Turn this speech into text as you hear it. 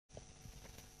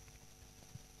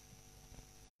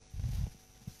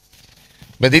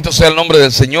Bendito sea el nombre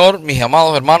del Señor. Mis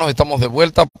amados hermanos, estamos de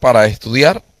vuelta para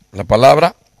estudiar la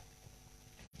palabra.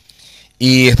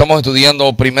 Y estamos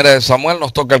estudiando Primera de Samuel,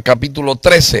 nos toca el capítulo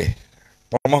 13.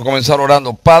 Vamos a comenzar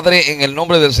orando. Padre, en el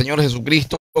nombre del Señor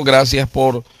Jesucristo, gracias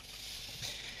por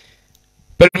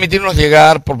permitirnos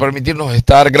llegar, por permitirnos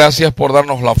estar. Gracias por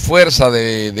darnos la fuerza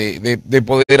de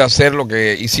poder hacer lo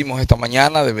que hicimos esta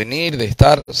mañana, de venir, de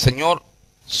estar. Señor,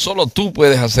 solo tú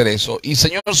puedes hacer eso. Y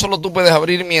Señor, solo tú puedes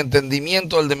abrir mi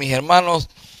entendimiento, el de mis hermanos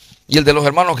y el de los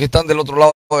hermanos que están del otro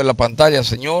lado de la pantalla,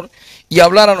 Señor, y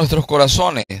hablar a nuestros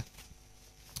corazones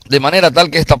de manera tal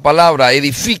que esta palabra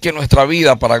edifique nuestra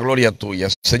vida para gloria tuya.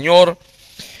 Señor,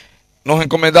 nos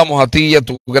encomendamos a ti y a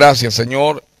tu gracia,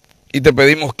 Señor, y te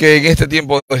pedimos que en este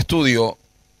tiempo de estudio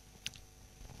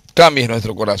cambies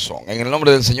nuestro corazón. En el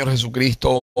nombre del Señor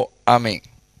Jesucristo, amén.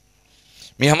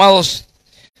 Mis amados,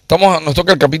 nos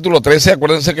toca el capítulo 13.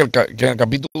 Acuérdense que en el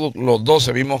capítulo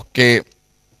 12 vimos que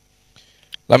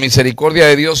la misericordia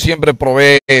de Dios siempre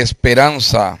provee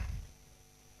esperanza.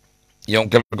 Y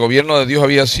aunque el gobierno de Dios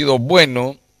había sido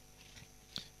bueno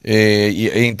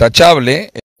e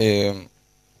intachable,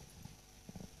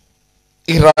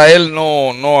 Israel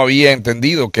no había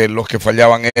entendido que los que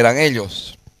fallaban eran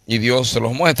ellos. Y Dios se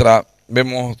los muestra.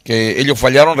 Vemos que ellos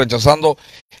fallaron rechazando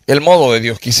el modo de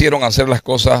Dios. Quisieron hacer las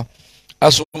cosas a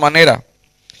su manera.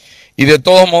 Y de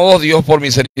todos modos Dios por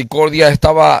misericordia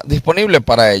estaba disponible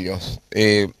para ellos.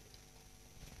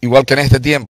 Igual que en este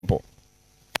tiempo.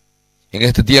 En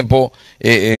este tiempo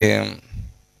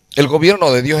el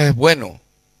gobierno de Dios es bueno.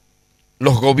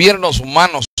 Los gobiernos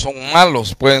humanos son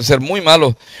malos, pueden ser muy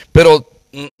malos, pero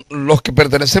los que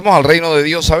pertenecemos al reino de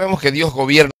Dios sabemos que Dios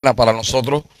gobierna para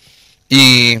nosotros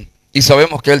y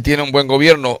sabemos que Él tiene un buen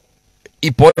gobierno. Y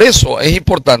por eso es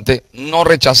importante no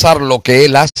rechazar lo que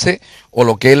Él hace o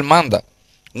lo que Él manda,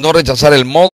 no rechazar el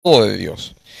modo de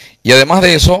Dios. Y además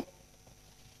de eso,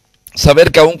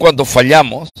 saber que aun cuando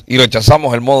fallamos y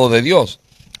rechazamos el modo de Dios,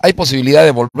 hay posibilidad de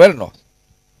volvernos.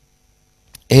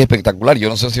 Es espectacular. Yo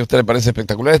no sé si a usted le parece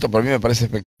espectacular esto, pero a mí me parece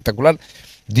espectacular.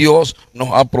 Dios nos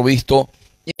ha provisto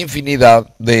infinidad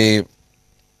de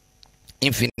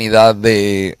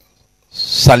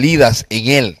salidas en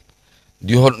Él.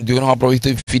 Dios nos ha provisto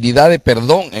infinidad de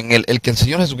perdón en Él. El que el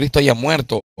Señor Jesucristo haya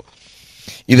muerto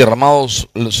y derramado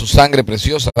su sangre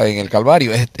preciosa en el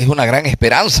Calvario es una gran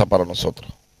esperanza para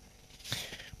nosotros.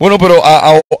 Bueno, pero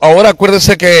ahora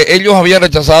acuérdense que ellos habían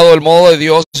rechazado el modo de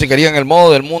Dios y querían el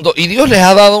modo del mundo. Y Dios les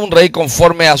ha dado un rey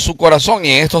conforme a su corazón.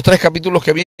 Y en estos 3 capítulos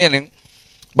que vienen,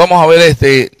 vamos a ver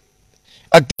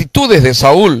actitudes de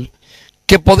Saúl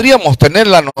que podríamos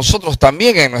tenerlas nosotros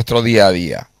también en nuestro día a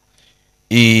día.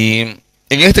 Y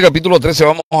en este capítulo 13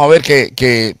 vamos a ver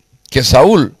que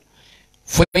Saúl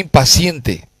fue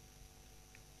impaciente.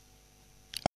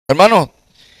 Hermanos,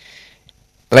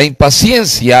 la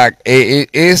impaciencia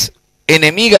es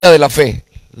enemiga de la fe.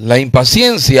 La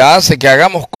impaciencia hace que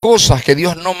hagamos cosas que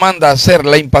Dios no manda hacer.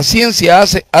 La impaciencia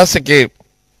hace que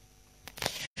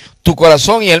tu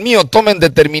corazón y el mío tomen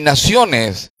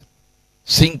determinaciones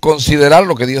sin considerar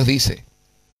lo que Dios dice.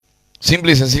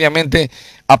 Simple y sencillamente,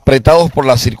 apretados por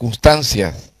las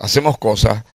circunstancias, hacemos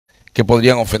cosas que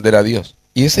podrían ofender a Dios.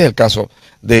 Y ese es el caso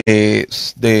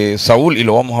de Saúl, y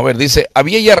lo vamos a ver. Dice,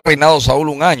 había ya reinado Saúl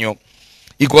 1 año,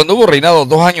 y cuando hubo reinado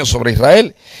 2 años sobre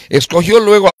Israel, escogió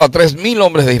luego a 3,000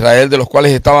 hombres de Israel, de los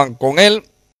cuales estaban con él,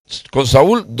 con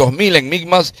Saúl, 2,000 en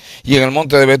Micmas y en el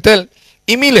monte de Betel,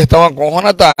 y 1,000 estaban con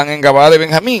Jonatán en Gabaa de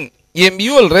Benjamín, y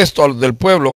envió el resto del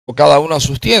pueblo, cada uno a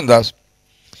sus tiendas.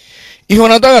 Y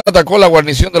Jonatán atacó la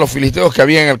guarnición de los filisteos que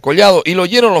había en el collado, y lo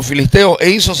oyeron los filisteos, e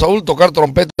hizo Saúl tocar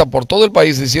trompeta por todo el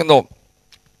país, diciendo,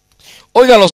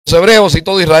 oigan los hebreos y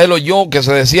todo Israel oyó que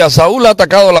se decía, Saúl ha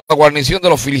atacado la guarnición de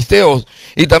los filisteos,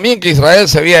 y también que Israel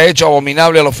se había hecho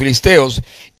abominable a los filisteos,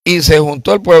 y se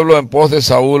juntó el pueblo en pos de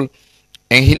Saúl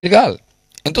en Gilgal.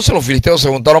 Entonces los filisteos se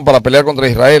juntaron para pelear contra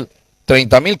Israel,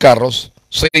 30,000 carros,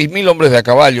 6,000 hombres de a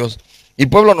caballos, y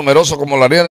pueblo numeroso como la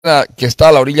arena que está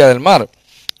a la orilla del mar.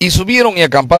 Y subieron y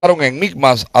acamparon en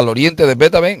Micmas, al oriente de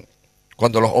Bet-Aven.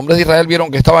 Cuando los hombres de Israel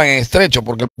vieron que estaban en estrecho,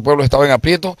 porque el pueblo estaba en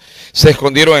aprieto, se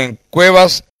escondieron en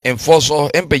cuevas, en fosos,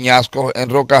 en peñascos,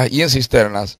 en rocas y en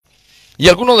cisternas. Y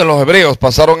algunos de los hebreos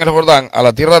pasaron el Jordán a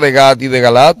la tierra de Gad y de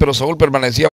Galaad, pero Saúl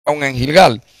permanecía aún en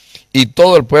Gilgal, y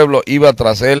todo el pueblo iba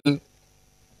tras él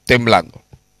temblando.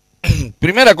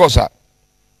 Primera cosa,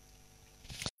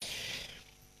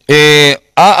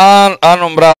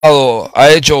 ha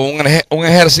hecho un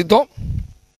ejército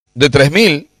de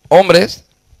 3,000 hombres,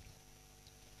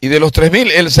 y de los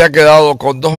 3,000 él se ha quedado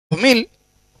con 2,000,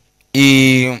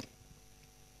 y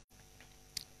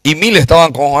 1,000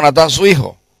 estaban con Jonatán su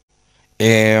hijo.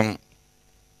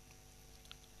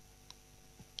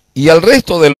 Y al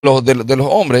resto de los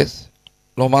hombres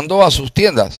los mandó a sus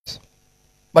tiendas.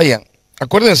 Vayan,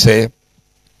 acuérdense,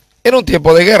 era un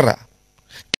tiempo de guerra.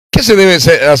 ¿Qué se debe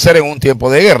hacer en un tiempo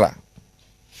de guerra?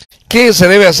 ¿Qué se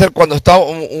debe hacer cuando está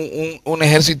un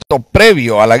ejército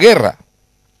previo a la guerra?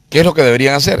 ¿Qué es lo que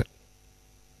deberían hacer?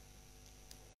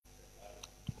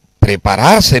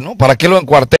 Prepararse, ¿no? ¿Para qué lo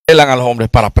encuartelan a los hombres?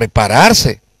 Para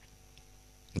prepararse.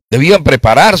 Debían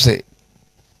prepararse.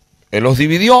 Él los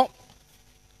dividió,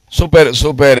 súper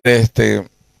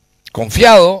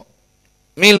confiado.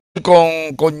 1000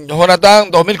 con Jonatán,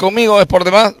 2000 conmigo, es por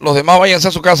demás. Los demás váyanse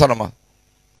a su casa nomás.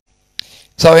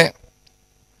 ¿Sabe?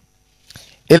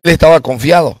 Él estaba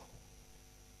confiado.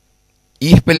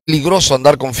 Y es peligroso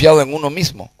andar confiado en uno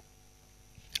mismo.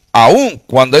 Aun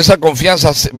cuando esa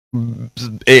confianza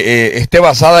esté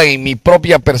basada en mi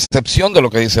propia percepción de lo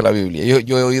que dice la Biblia.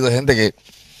 Yo he oído de gente que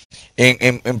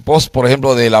en post, por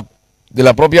ejemplo, de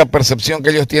la propia percepción que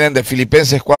ellos tienen de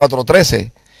Filipenses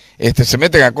 4:13, se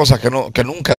meten a cosas que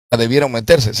nunca debieron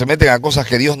meterse, se meten a cosas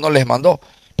que Dios no les mandó.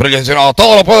 Pero ellos dicen, no,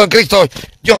 todo lo puedo en Cristo,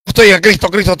 yo estoy en Cristo,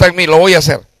 Cristo está en mí, lo voy a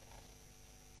hacer.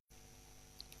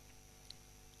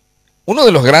 Uno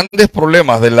de los grandes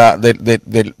problemas de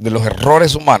los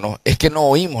errores humanos es que no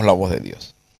oímos la voz de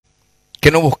Dios,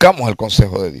 que no buscamos el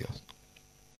consejo de Dios.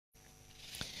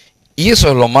 Y eso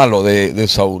es lo malo de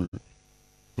Saúl.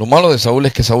 Lo malo de Saúl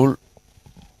es que Samuel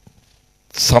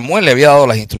le había dado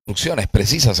las instrucciones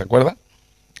precisas, ¿se acuerdan?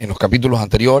 En los capítulos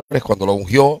anteriores, cuando lo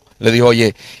ungió, le dijo,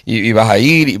 oye, y vas a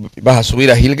ir, y vas a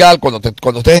subir a Gilgal, cuando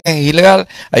estés en Gilgal,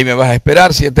 ahí me vas a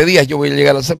esperar 7 días, yo voy a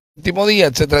llegar al 7º día,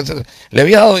 etcétera, etcétera. Le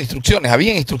había dado instrucciones,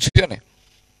 había instrucciones.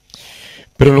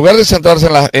 Pero en lugar de centrarse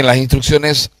en las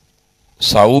instrucciones,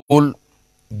 Saúl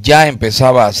ya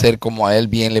empezaba a hacer como a él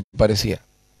bien le parecía.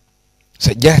 O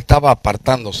sea, ya estaba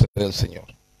apartándose del Señor.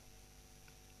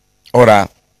 Ahora,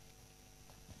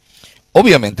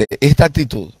 obviamente, esta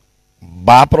actitud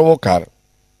va a provocar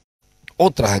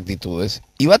otras actitudes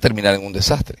y va a terminar en un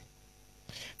desastre.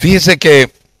 Fíjese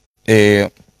que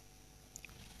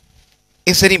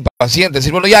es ser impaciente,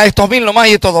 decir, bueno, ya estos 1000 nomás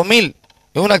y estos 2000,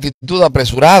 es una actitud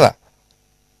apresurada.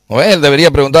 ¿No es? Él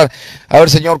debería preguntar, a ver,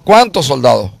 Señor, ¿cuántos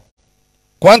soldados?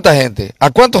 ¿Cuánta gente?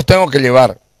 ¿A cuántos tengo que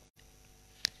llevar?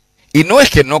 Y no es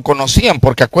que no conocían,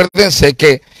 porque acuérdense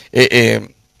que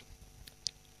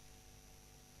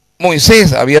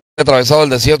Moisés había atravesado el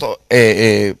desierto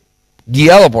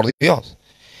guiado por Dios.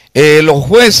 Los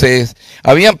jueces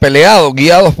habían peleado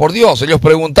guiados por Dios. Ellos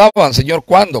preguntaban, Señor,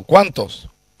 ¿cuándo? ¿Cuántos?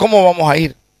 ¿Cómo vamos a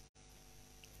ir?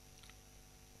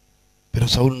 Pero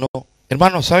Saúl no.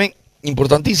 Hermanos, ¿saben?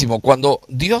 Importantísimo. Cuando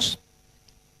Dios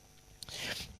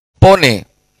pone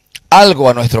algo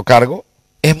a nuestro cargo,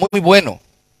 es muy bueno.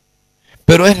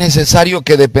 Pero es necesario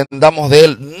que dependamos de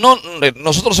Él. No,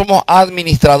 nosotros somos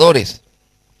administradores.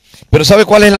 Pero ¿sabe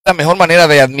cuál es la mejor manera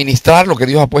de administrar lo que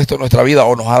Dios ha puesto en nuestra vida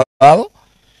o nos ha dado?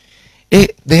 Es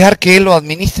dejar que Él lo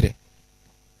administre.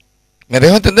 ¿Me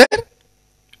dejo entender?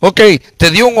 Ok,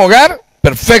 te dio un hogar,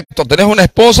 perfecto. Tenés una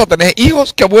esposa, tenés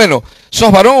hijos, qué bueno.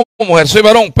 ¿Sos varón o mujer? Soy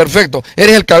varón, perfecto.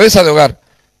 Eres el cabeza de hogar.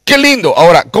 Qué lindo.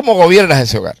 Ahora, ¿cómo gobiernas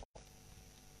ese hogar?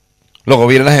 ¿Lo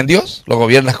gobiernas en Dios? ¿Lo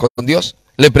gobiernas con Dios?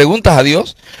 ¿Le preguntas a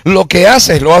Dios? Lo que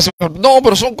haces, lo haces. No,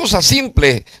 pero son cosas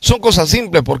simples. Son cosas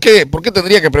simples. ¿Por qué? ¿Por qué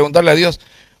tendría que preguntarle a Dios?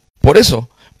 Por eso.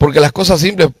 Porque las cosas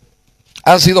simples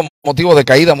han sido motivo de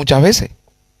caída muchas veces.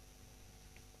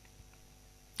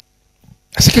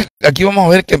 Así que aquí vamos a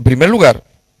ver que en primer lugar,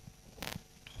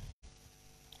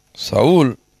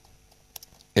 Saúl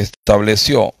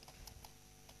estableció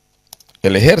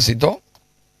el ejército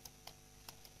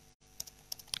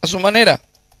a su manera.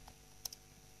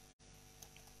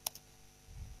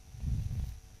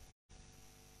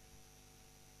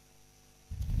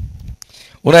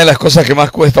 Una de las cosas que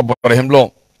más cuesta, por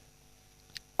ejemplo,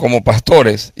 como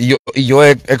pastores, y yo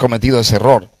he cometido ese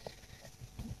error,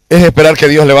 es esperar que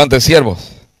Dios levante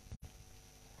siervos.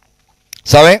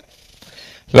 ¿Sabe?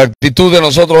 La actitud de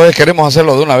nosotros es queremos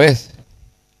hacerlo de una vez.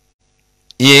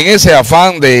 Y en ese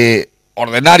afán de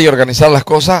ordenar y organizar las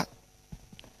cosas,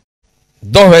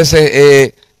 2 veces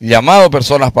he llamado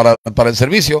personas para el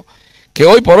servicio que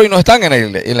hoy por hoy no están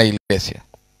en la iglesia.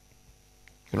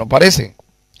 Que no aparecen.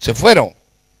 Se fueron.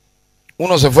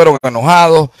 Unos se fueron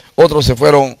enojados, otros se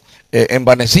fueron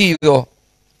envanecidos,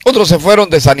 otros se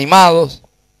fueron desanimados,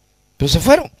 pero se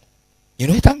fueron y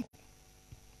no están.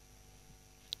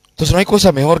 Entonces no hay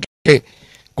cosa mejor que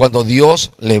cuando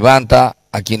Dios levanta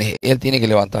a quienes Él tiene que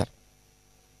levantar.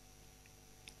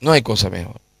 No hay cosa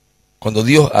mejor. Cuando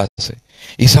Dios hace.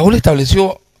 Y Saúl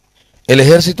estableció el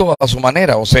ejército a su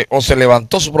manera, o se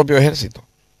levantó su propio ejército.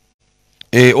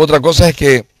 Otra cosa es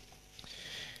que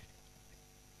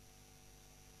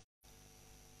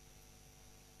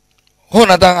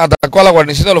Jonatán atacó a la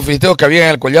guarnición de los filisteos que había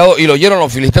en el collado, y lo oyeron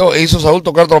los filisteos, e hizo Saúl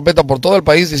tocar trompeta por todo el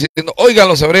país, diciendo: oigan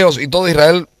los hebreos. Y todo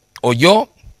Israel oyó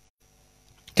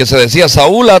que se decía: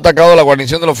 Saúl ha atacado a la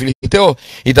guarnición de los filisteos,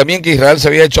 y también que Israel se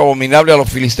había hecho abominable a los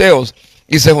filisteos.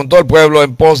 Y se juntó el pueblo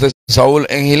en pos de Saúl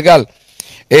en Gilgal.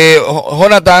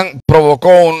 Jonatán provocó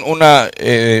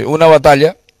una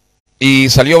batalla y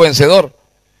salió vencedor.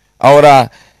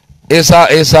 Ahora, esa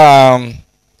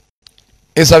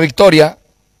victoria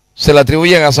se la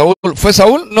atribuyen a Saúl. ¿Fue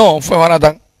Saúl? No, fue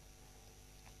Jonatán.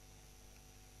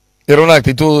 Era una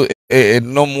actitud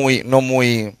no muy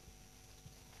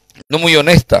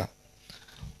honesta.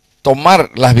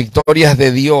 Tomar las victorias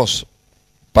de Dios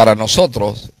para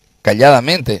nosotros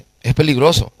calladamente es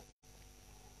peligroso.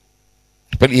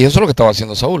 Y eso es lo que estaba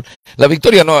haciendo Saúl. La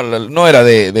victoria no era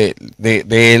de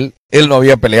él. Él no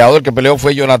había peleado. El que peleó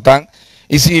fue Jonatán.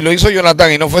 Y si lo hizo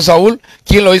Jonatán y no fue Saúl,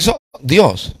 ¿quién lo hizo?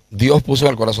 Dios. Dios puso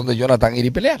en el corazón de Jonatán ir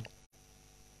y pelear.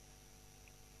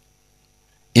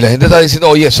 Y la gente está diciendo: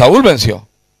 oye, Saúl venció,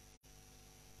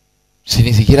 si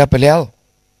ni siquiera ha peleado.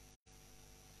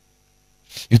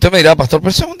 Y usted me dirá: pastor, pero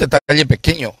eso es un detalle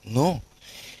pequeño. No.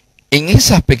 En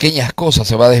esas pequeñas cosas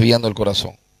se va desviando el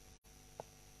corazón.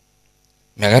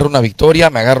 Me agarro una victoria,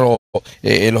 me agarro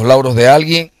los lauros de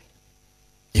alguien,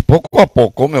 y poco a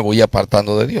poco me voy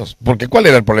apartando de Dios. Porque ¿cuál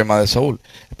era el problema de Saúl?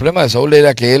 El problema de Saúl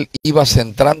era que él iba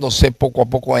centrándose poco a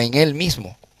poco en él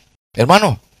mismo.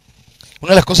 Hermano,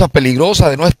 una de las cosas peligrosas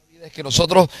de nuestra vida es que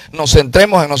nosotros nos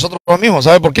centremos en nosotros mismos.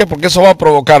 ¿Sabe por qué? Porque eso va a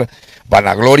provocar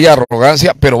vanagloria,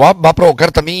 arrogancia, pero va a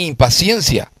provocar también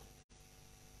impaciencia.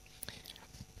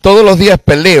 Todos los días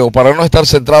peleo para no estar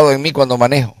centrado en mí cuando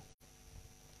manejo.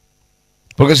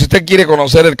 Porque si usted quiere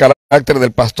conocer el carácter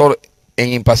del pastor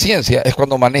en impaciencia, es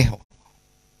cuando manejo.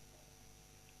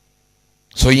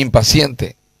 Soy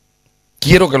impaciente.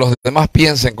 Quiero que los demás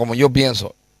piensen como yo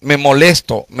pienso. Me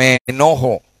molesto, me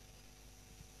enojo.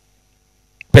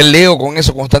 Peleo con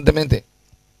eso constantemente.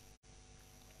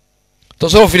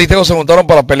 Entonces los filisteos se juntaron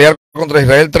para pelear contra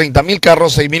Israel, 30.000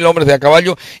 carros, 6.000 hombres de a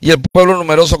caballo, y el pueblo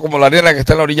numeroso como la arena que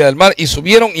está en la orilla del mar, y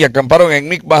subieron y acamparon en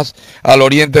Micmas, al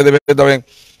oriente de Bet-Aven.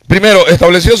 Primero,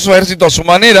 estableció su ejército a su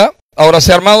manera. Ahora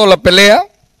se ha armado la pelea.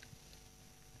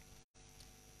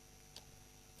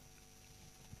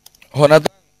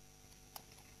 Jonatán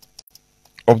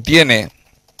obtiene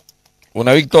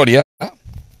una victoria.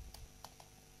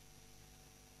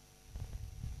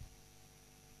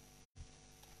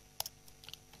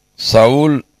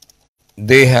 Saúl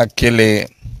deja que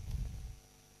le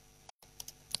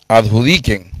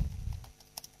adjudiquen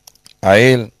a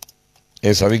él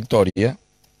esa victoria.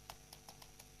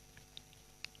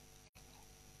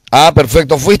 Ah,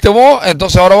 perfecto, fuiste vos,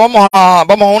 entonces ahora vamos a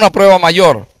una prueba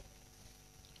mayor.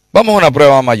 Vamos a una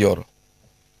prueba mayor.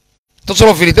 Entonces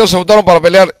los filisteos se juntaron para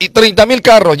pelear, y 30.000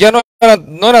 carros, ya no eran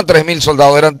 3.000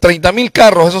 soldados, eran 30.000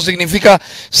 carros. Eso significa,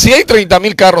 si hay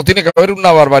 30.000 carros, tiene que haber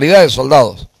una barbaridad de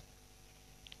soldados.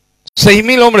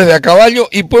 6.000 hombres de a caballo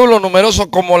y pueblo numeroso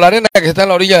como la arena que está en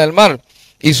la orilla del mar.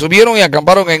 Y subieron y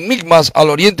acamparon en Micmas, al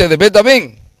oriente de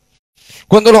Bet-Aven.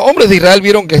 Cuando los hombres de Israel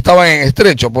vieron que estaban en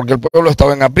estrecho, porque el pueblo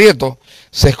estaba en aprieto,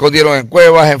 se escondieron en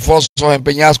cuevas, en fosos, en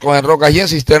peñascos, en rocas y en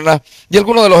cisternas, y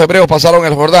algunos de los hebreos pasaron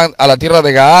el Jordán a la tierra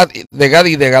de Gad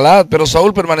y de Galaad, pero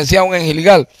Saúl permanecía aún en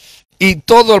Gilgal, y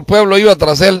todo el pueblo iba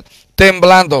tras él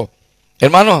temblando.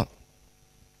 Hermanos,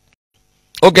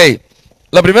 ok,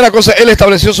 la primera cosa, él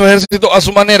estableció su ejército a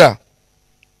su manera,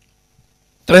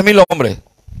 3.000 hombres,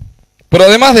 pero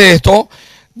además de esto,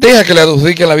 deja que le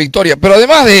adjudiquen la victoria, pero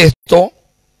además de esto,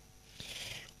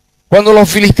 cuando los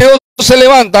filisteos se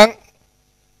levantan,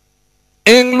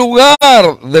 en lugar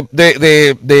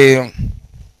de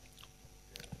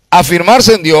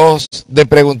afirmarse en Dios, de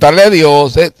preguntarle a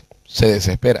Dios, se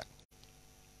desespera.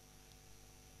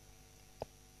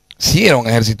 Sí, era un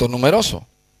ejército numeroso,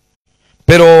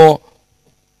 pero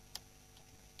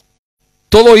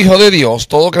todo hijo de Dios,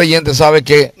 todo creyente sabe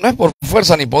que no es por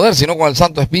fuerza ni poder, sino con el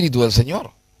Santo Espíritu del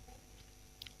Señor.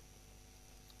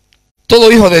 Todo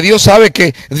hijo de Dios sabe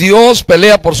que Dios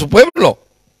pelea por su pueblo.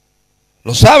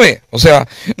 Lo sabe. O sea,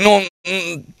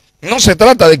 no se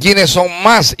trata de quiénes son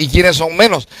más y quiénes son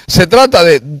menos. Se trata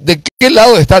de qué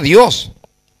lado está Dios.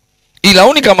 Y la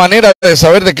única manera de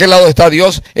saber de qué lado está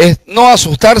Dios es no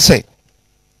asustarse.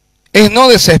 Es no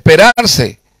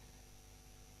desesperarse.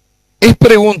 Es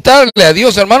preguntarle a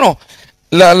Dios, hermano.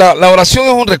 La oración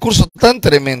es un recurso tan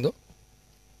tremendo.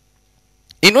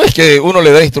 Y no es que uno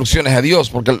le da instrucciones a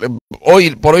Dios, porque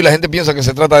por hoy la gente piensa que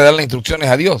se trata de darle instrucciones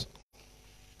a Dios.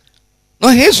 No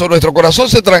es eso, nuestro corazón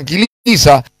se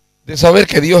tranquiliza de saber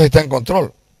que Dios está en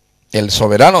control. el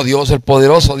soberano Dios, el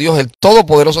poderoso Dios, el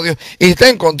todopoderoso Dios, está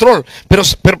en control.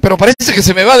 Pero parece que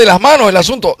se me va de las manos el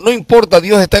asunto. No importa,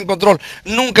 Dios está en control.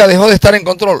 Nunca dejó de estar en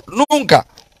control. Nunca.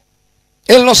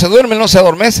 Él no se duerme, Él no se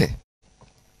adormece.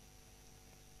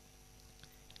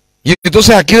 Y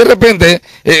entonces aquí de repente,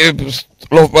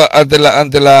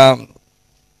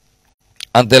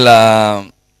 ante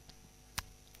la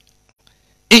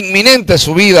inminente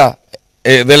subida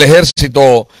del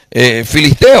ejército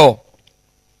filisteo,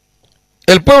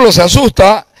 el pueblo se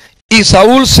asusta y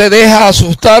Saúl se deja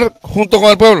asustar junto con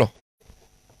el pueblo.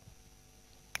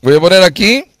 Voy a poner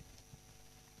aquí: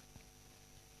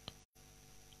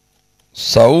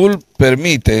 Saúl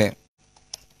permite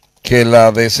que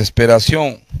la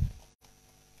desesperación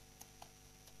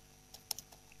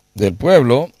del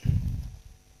pueblo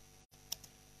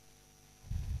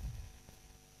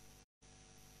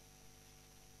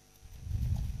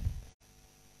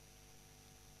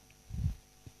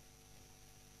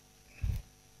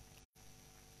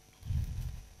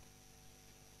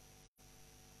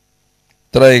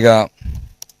traiga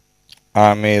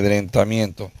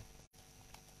amedrentamiento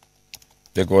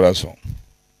de corazón.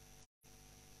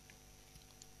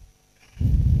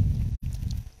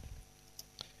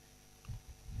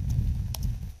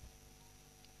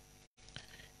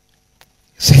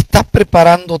 Se está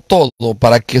preparando todo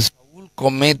para que Saúl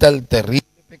cometa el terrible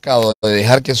pecado de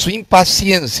dejar que su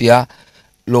impaciencia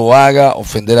lo haga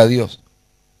ofender a Dios.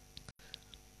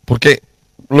 Porque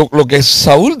lo que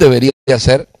Saúl debería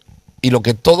hacer, y lo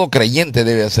que todo creyente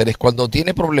debe hacer, es cuando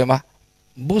tiene problemas,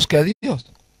 busque a Dios.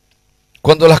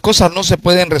 Cuando las cosas no se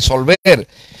pueden resolver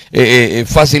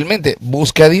fácilmente,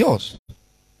 busque a Dios.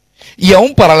 Y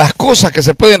aún para las cosas que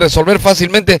se pueden resolver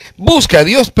fácilmente, busque a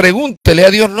Dios, pregúntele a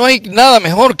Dios. No hay nada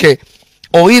mejor que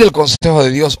oír el consejo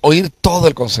de Dios, oír todo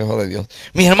el consejo de Dios.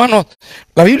 Mis hermanos,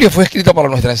 la Biblia fue escrita para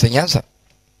nuestra enseñanza.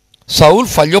 Saúl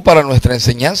falló para nuestra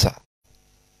enseñanza.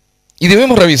 Y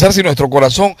debemos revisar si nuestro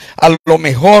corazón a lo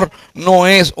mejor no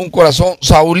es un corazón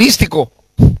saulístico,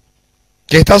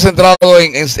 que está centrado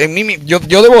en mí. Yo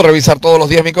debo revisar todos los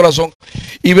días mi corazón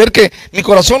y ver que mi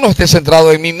corazón no esté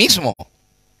centrado en mí mismo.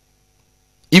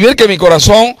 Y ver que mi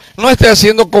corazón no esté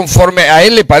haciendo conforme a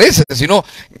Él le parece, sino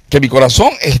que mi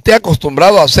corazón esté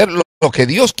acostumbrado a hacer lo que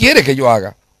Dios quiere que yo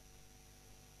haga.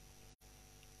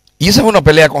 Y esa es una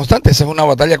pelea constante, esa es una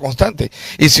batalla constante.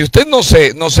 Y si usted no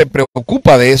se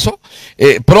preocupa de eso,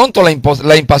 pronto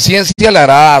la impaciencia le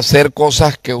hará hacer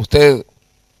cosas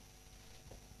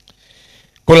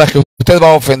con las que usted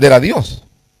va a ofender a Dios.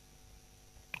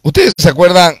 ¿Ustedes se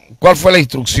acuerdan cuál fue la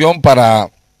instrucción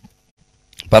para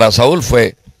Saúl?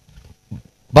 Fue: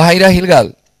 vas a ir a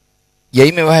Gilgal y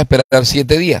ahí me vas a esperar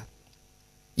 7 días.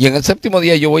 Y en el 7º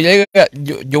día yo voy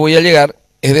a llegar,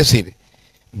 es decir,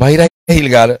 vas a ir a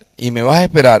Gilgal y me vas a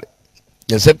esperar,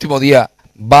 y el 7º día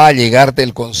va a llegarte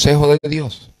el consejo de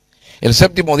Dios. El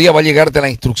 7º día va a llegarte la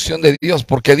instrucción de Dios,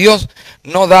 porque Dios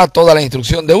no da toda la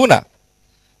instrucción de una.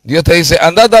 Dios te dice,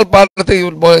 anda a tal parte, y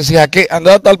vos decís, ¿a qué?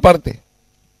 Anda a tal parte.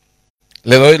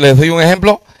 Les doy un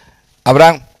ejemplo.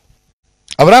 Abraham,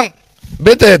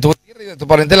 vete de tu tierra y de tu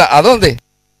parentela. ¿A dónde?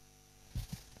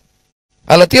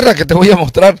 A la tierra que te voy a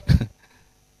mostrar.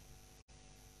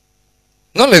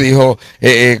 No le dijo,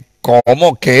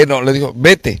 ¿cómo que no? Le dijo,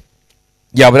 vete.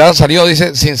 Y Abraham salió,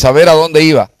 dice, sin saber a dónde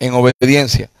iba, en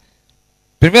obediencia.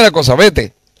 Primera cosa,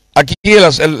 vete. Aquí el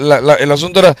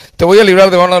asunto era, te voy a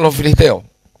librar de mano de los filisteos.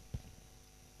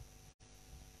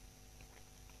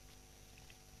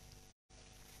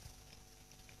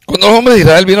 Cuando los hombres de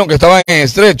Israel vieron que estaban en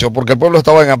estrecho, porque el pueblo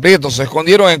estaba en aprietos, se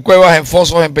escondieron en cuevas, en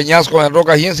fosos, en peñascos, en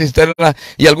rocas y en cisternas,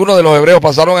 y algunos de los hebreos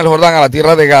pasaron el Jordán a la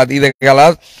tierra de Gad y de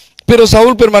Galad. Pero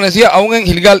Saúl permanecía aún en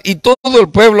Gilgal, y todo el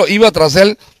pueblo iba tras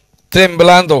él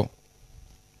temblando.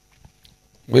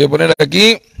 Voy a poner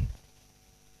aquí: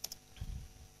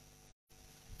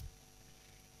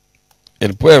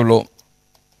 el pueblo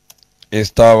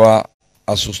estaba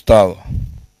asustado.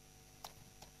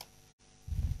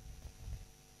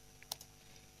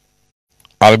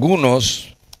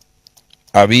 Algunos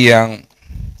habían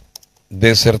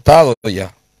desertado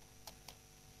ya.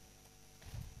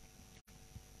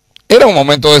 Era un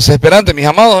momento desesperante, mis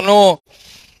amados. No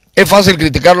es fácil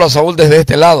criticarlo a Saúl desde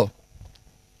este lado.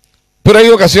 Pero hay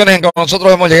ocasiones en que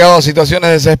nosotros hemos llegado a situaciones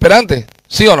desesperantes,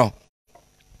 ¿sí o no?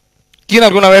 ¿Quién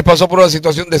alguna vez pasó por una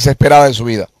situación desesperada en su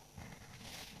vida?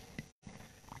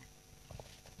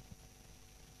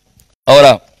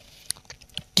 Ahora,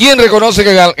 ¿quién reconoce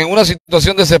que en una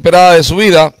situación desesperada de su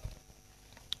vida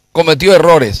cometió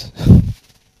errores?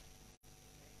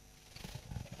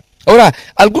 Ahora,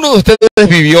 ¿alguno de ustedes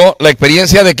vivió la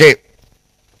experiencia de que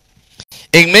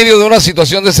en medio de una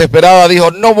situación desesperada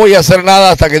dijo, no voy a hacer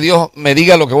nada hasta que Dios me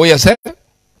diga lo que voy a hacer?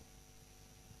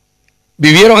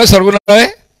 ¿Vivieron eso alguna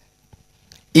vez?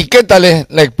 ¿Y qué tal es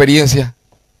la experiencia?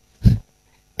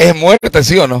 ¿Es muerte,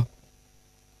 sí o no?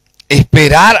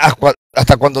 Esperar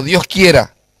hasta cuando Dios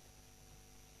quiera.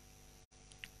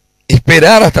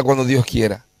 Esperar hasta cuando Dios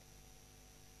quiera.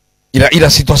 Y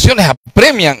las situaciones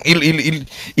apremian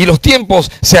y los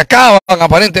tiempos se acaban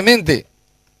aparentemente.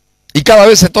 Y cada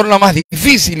vez se torna más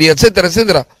difícil y etcétera,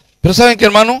 etcétera. Pero ¿saben qué,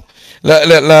 hermano?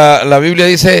 La Biblia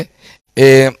dice,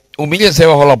 humíllense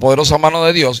bajo la poderosa mano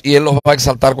de Dios y Él los va a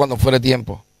exaltar cuando fuere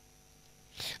tiempo.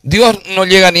 Dios no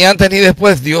llega ni antes ni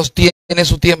después, Dios tiene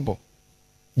su tiempo.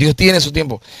 Dios tiene su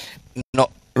tiempo. No,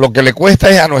 lo que le cuesta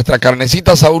es a nuestra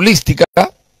carnecita saulística,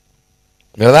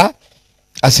 ¿verdad?,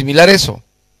 asimilar eso.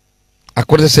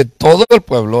 Acuérdese, todo el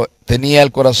pueblo tenía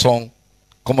el corazón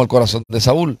como el corazón de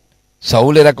Saúl.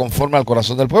 Saúl era conforme al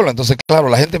corazón del pueblo. Entonces, claro,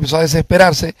 la gente empezó a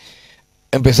desesperarse,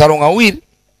 empezaron a huir.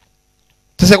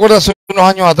 ¿Usted se acuerda hace unos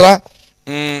años atrás,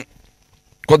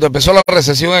 cuando empezó la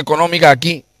recesión económica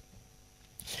aquí?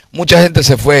 Mucha gente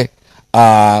se fue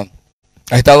a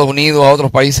Estados Unidos, a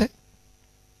otros países,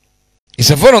 y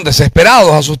se fueron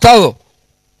desesperados, asustados.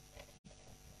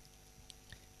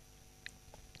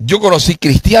 Yo conocí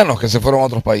cristianos que se fueron a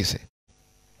otros países,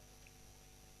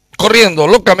 corriendo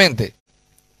locamente,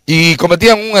 y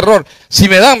cometían un error. Si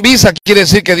me dan visa, quiere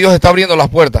decir que Dios está abriendo las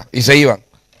puertas, y se iban.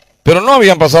 Pero no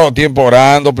habían pasado tiempo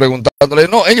orando, preguntándole.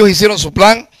 No, ellos hicieron su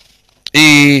plan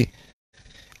y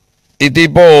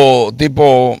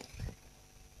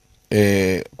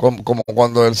como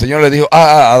cuando el Señor le dijo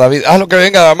a David, haz lo que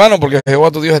venga de mano porque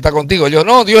Jehová tu Dios está contigo. Yo,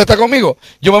 no, Dios está conmigo,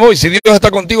 yo me voy. Si Dios está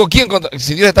contigo,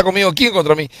 si Dios está conmigo, ¿quién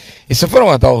contra mí? Y se fueron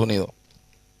a Estados Unidos.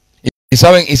 Y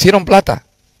saben, hicieron plata,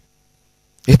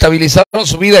 estabilizaron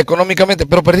su vida económicamente,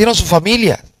 pero perdieron su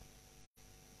familia.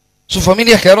 Sus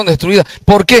familias quedaron destruidas.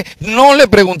 ¿Por qué? No le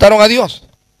preguntaron a Dios.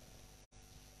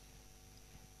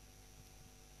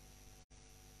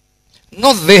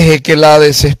 No deje que la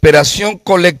desesperación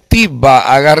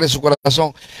colectiva agarre su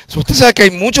corazón. Usted sabe que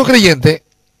hay muchos creyentes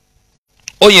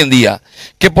hoy en día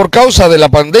que por causa de la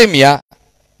pandemia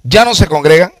ya no se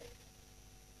congregan.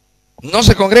 No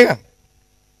se congregan.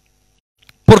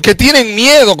 Porque tienen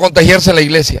miedo a contagiarse en la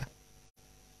iglesia.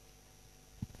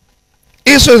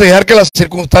 Eso es dejar que la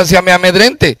circunstancia me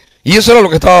amedrente. Y eso era lo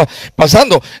que estaba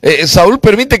pasando. Saúl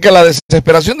permite que la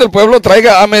desesperación del pueblo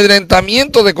traiga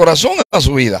amedrentamiento de corazón a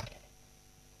su vida.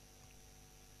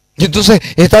 Y entonces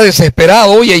está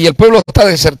desesperado, oye, y el pueblo está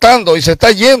desertando y se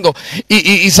está yendo.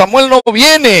 Y Samuel no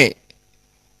viene.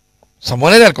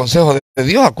 Samuel era el consejo de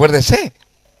Dios, acuérdese.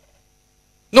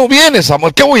 No viene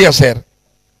Samuel, ¿qué voy a hacer?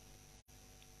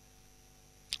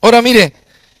 Ahora mire,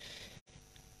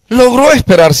 logró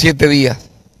esperar 7 días.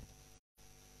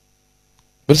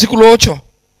 Versículo 8.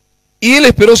 Y él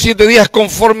esperó 7 días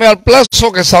conforme al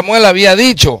plazo que Samuel había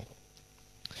dicho.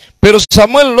 Pero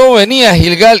Samuel no venía a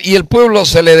Gilgal y el pueblo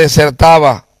se le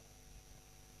desertaba.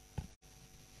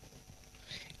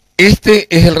 Este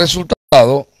es el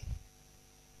resultado.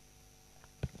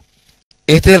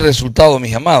 Este es el resultado,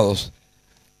 mis amados,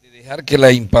 de dejar que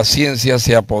la impaciencia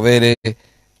se apodere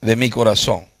de mi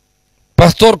corazón.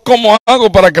 Pastor, ¿cómo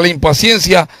hago para que la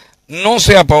impaciencia no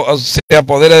se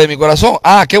apodere de mi corazón?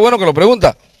 Ah, qué bueno que lo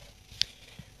pregunta.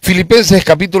 Filipenses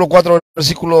capítulo 4,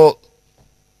 versículo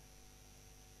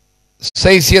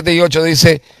 6, 7 y 8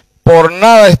 dice, por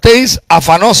nada estéis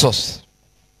afanosos,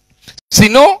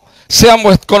 sino sean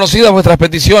conocidas vuestras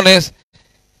peticiones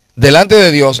delante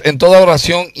de Dios en toda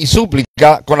oración y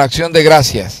súplica con acción de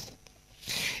gracias.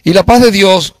 Y la paz de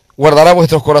Dios guardará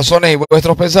vuestros corazones y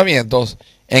vuestros pensamientos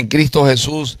en Cristo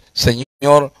Jesús,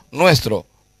 Señor nuestro.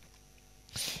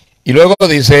 Y luego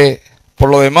dice, por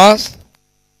lo demás,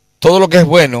 todo lo que es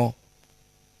bueno,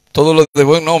 todo lo de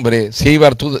buen nombre, si hay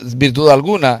virtud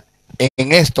alguna,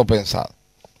 en esto pensad.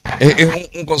 Es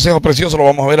un consejo precioso, lo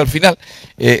vamos a ver al final.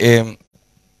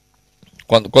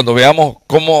 Cuando veamos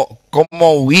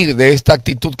cómo huir de esta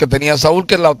actitud que tenía Saúl,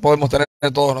 que la podemos tener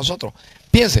todos nosotros.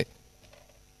 Piense,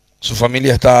 su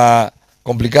familia está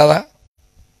complicada,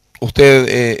 usted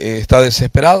está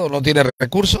desesperado, no tiene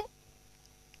recursos.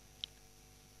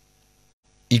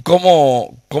 ¿Y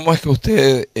cómo es que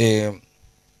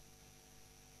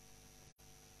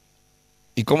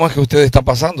usted está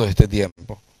pasando este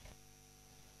tiempo?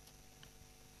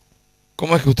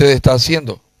 ¿Cómo es que usted está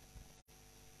haciendo?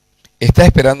 ¿Está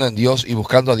esperando en Dios y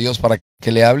buscando a Dios para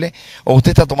que le hable? ¿O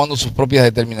usted está tomando sus propias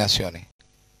determinaciones?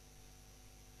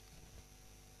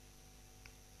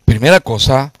 Primera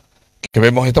cosa que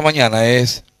vemos esta mañana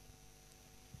es,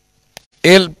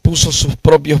 él puso sus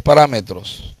propios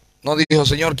parámetros. No dijo,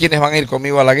 Señor, ¿quiénes van a ir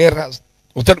conmigo a la guerra?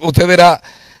 Usted verá,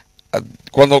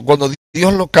 cuando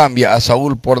Dios lo cambia a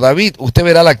Saúl por David, usted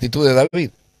verá la actitud de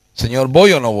David. Señor,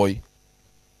 ¿voy o no voy?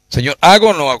 Señor, ¿hago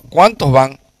o no hago? ¿Cuántos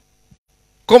van?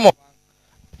 ¿Cómo?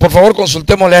 Por favor,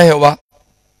 consultémosle a Jehová.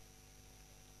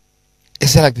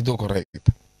 Esa es la actitud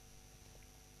correcta.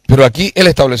 Pero aquí él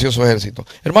estableció su ejército.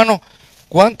 Hermano,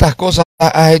 ¿cuántas cosas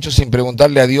has hecho sin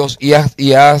preguntarle a Dios y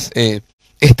has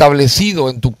establecido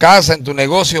en tu casa, en tu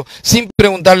negocio, sin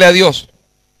preguntarle a Dios?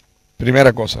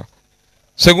 Primera cosa.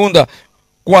 Segunda,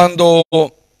 cuando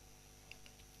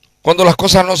las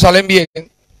cosas no salen bien,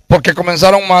 porque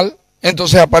comenzaron mal,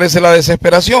 entonces aparece la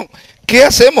desesperación. ¿Qué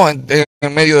hacemos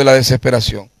en medio de la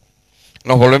desesperación?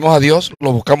 ¿Nos volvemos a Dios?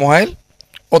 ¿Lo buscamos a Él?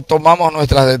 ¿O tomamos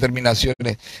nuestras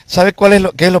determinaciones? ¿Sabe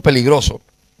qué es lo peligroso?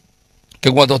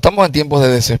 Que cuando estamos en tiempos de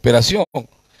desesperación,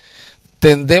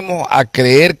 tendemos a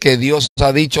creer que Dios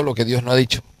ha dicho lo que Dios no ha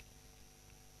dicho.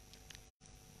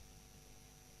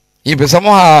 Y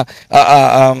empezamos a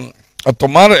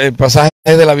tomar pasajes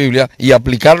de la Biblia y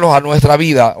aplicarlos a nuestra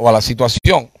vida o a la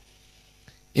situación.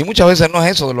 Y muchas veces no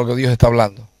es eso de lo que Dios está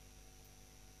hablando.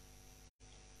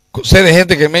 Sé de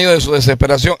gente que en medio de su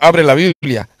desesperación abre la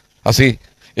Biblia, así,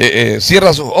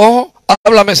 cierra sus ojos,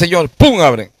 háblame Señor, ¡pum!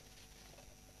 Abren.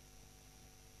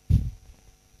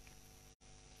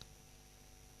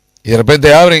 Y de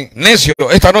repente abren, necio,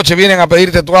 esta noche vienen a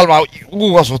pedirte tu alma,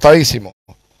 asustadísimo.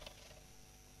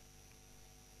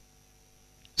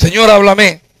 Señor,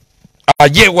 háblame, a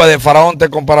yegua de Faraón te he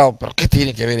comparado. ¿Pero qué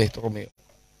tiene que ver esto conmigo?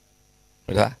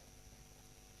 ¿Verdad?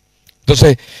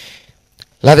 Entonces,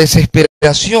 la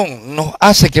desesperación nos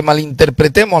hace que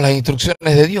malinterpretemos las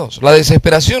instrucciones de Dios. La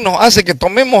desesperación nos hace que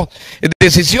tomemos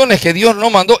decisiones que Dios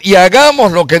no mandó y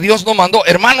hagamos lo que Dios no mandó.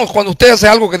 Hermanos, cuando usted hace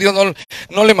algo que Dios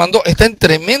no le mandó, está en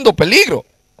tremendo peligro.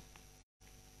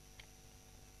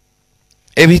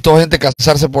 He visto gente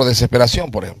casarse por desesperación,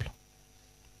 por ejemplo.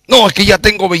 No, es que ya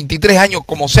tengo 23 años,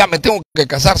 como sea, me tengo que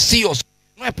casar sí o sí.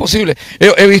 No es posible.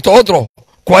 He visto otros,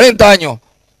 40 años.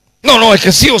 No, es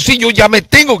que sí o sí yo ya me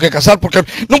tengo que casar porque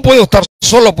no puedo estar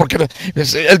solo porque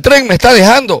el tren me está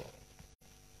dejando.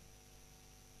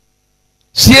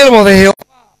 Siervos de Jehová,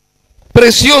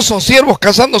 preciosos siervos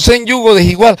casándose en yugo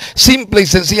desigual, simple y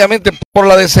sencillamente por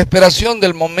la desesperación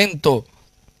del momento.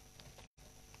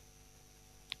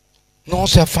 No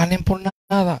se afanen por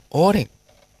nada, oren.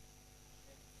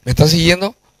 ¿Me está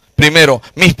siguiendo? Primero,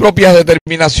 mis propias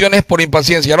determinaciones por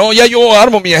impaciencia. No, ya yo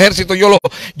armo mi ejército, yo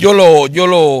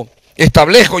lo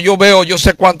establezco, yo veo, yo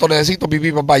sé cuánto necesito,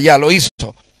 papá, ya lo hizo.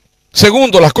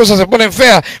 Segundo, las cosas se ponen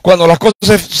feas. Cuando las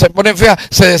cosas se ponen feas,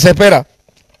 se desespera.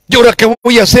 ¿Y ahora qué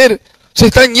voy a hacer? Se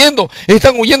están yendo,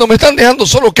 están huyendo, me están dejando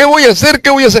solo. ¿Qué voy a hacer?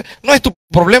 ¿Qué voy a hacer? No es tu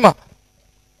problema.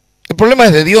 El problema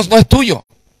es de Dios, no es tuyo.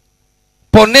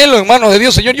 Ponelo en manos de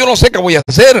Dios. Señor, yo no sé qué voy a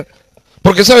hacer.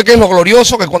 Porque ¿sabe qué es lo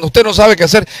glorioso? Que cuando usted no sabe qué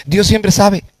hacer, Dios siempre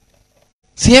sabe.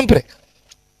 Siempre.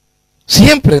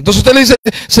 Siempre. Entonces usted le dice,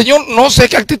 Señor, no sé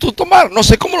qué actitud tomar, no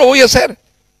sé cómo lo voy a hacer.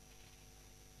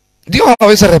 Dios a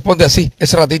veces responde así,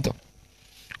 ese ratito.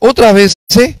 Otras veces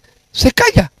se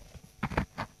calla.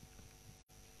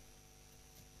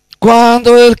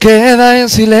 Cuando Él queda en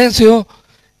silencio,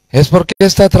 es porque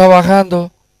está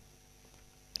trabajando.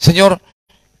 Señor,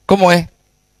 ¿cómo es?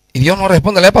 Y Dios no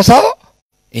responde. ¿Le ha pasado?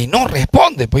 Y no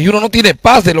responde, pues uno no tiene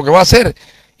paz de lo que va a hacer.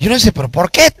 Y uno dice, pero ¿por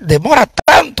qué demora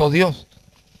tanto Dios?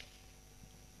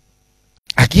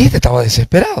 Aquí este estaba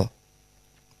desesperado.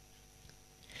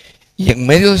 Y en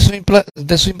medio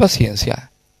de su impaciencia,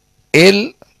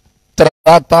 él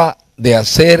trata de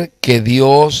hacer que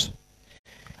Dios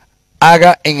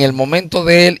haga en el momento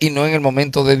de él y no en el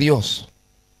momento de Dios.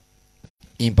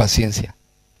 Impaciencia.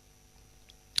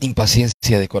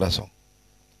 Impaciencia de corazón.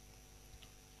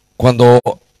 Cuando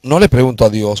no le pregunto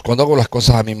a Dios, cuando hago las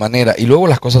cosas a mi manera y luego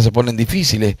las cosas se ponen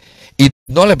difíciles y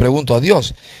no le pregunto a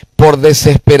Dios, por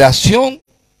desesperación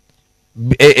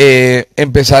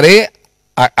empezaré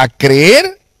a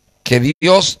creer que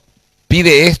Dios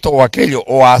pide esto o aquello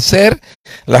o a hacer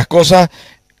las cosas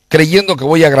creyendo que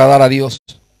voy a agradar a Dios.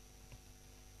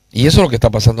 Y eso es lo que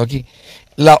está pasando aquí.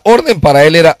 La orden para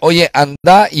él era, oye,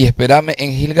 anda y espérame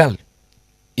en Gilgal.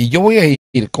 Y yo voy a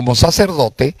ir como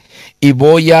sacerdote y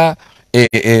voy a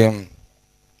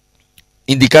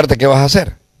indicarte qué vas a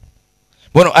hacer.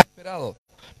 Bueno, ha esperado.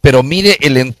 Pero mire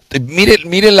el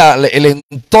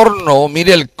entorno,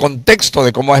 mire el contexto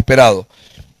de cómo ha esperado.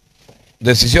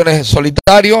 Decisiones en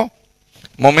solitario,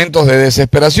 momentos de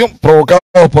desesperación provocados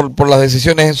por las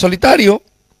decisiones en solitario.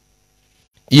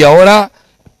 Y ahora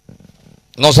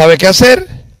no sabe qué hacer.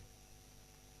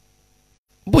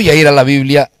 Voy a ir a la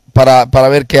Biblia para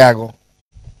ver qué hago.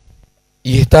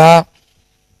 Y está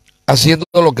haciendo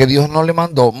lo que Dios no le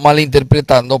mandó,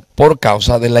 malinterpretando por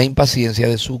causa de la impaciencia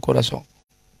de su corazón.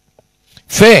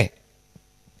 Fe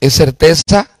es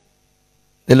certeza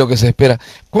de lo que se espera.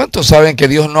 ¿Cuántos saben que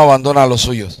Dios no abandona a los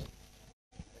suyos?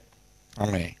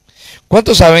 Amén.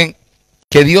 ¿Cuántos saben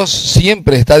que Dios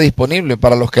siempre está disponible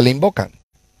para los que le invocan?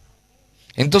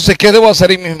 Entonces, ¿qué debo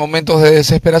hacer en mis momentos de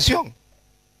desesperación?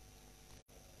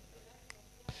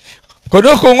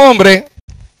 Conozco un hombre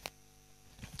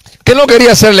que no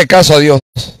quería hacerle caso a Dios.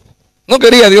 No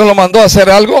quería, Dios lo mandó a hacer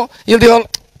algo y él dijo,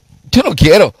 yo no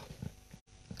quiero.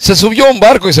 Se subió a un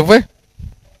barco y se fue.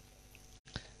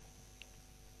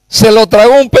 Se lo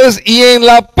tragó un pez y en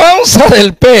la panza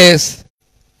del pez,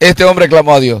 este hombre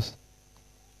clamó a Dios.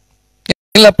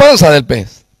 En la panza del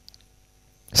pez.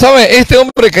 ¿Sabe? Este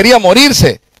hombre quería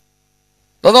morirse.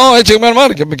 No, échenme al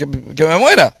mar, que me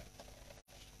muera.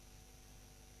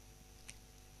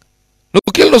 Lo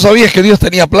que él no sabía es que Dios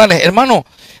tenía planes. Hermano,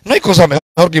 no hay cosa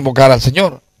mejor que invocar al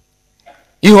Señor.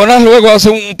 Y Jonás luego hace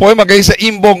un poema que dice,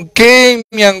 invoqué en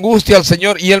mi angustia al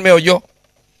Señor y Él me oyó.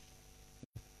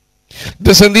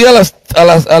 Descendí a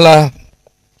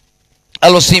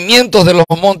los cimientos de los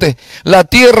montes, la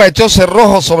tierra echó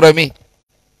cerrojo sobre mí.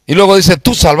 Y luego dice,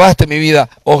 tú salvaste mi vida,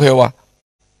 oh Jehová.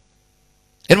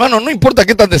 Hermano, no importa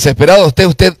qué tan desesperado esté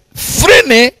usted,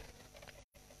 frene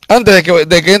antes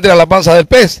de que entre a la panza del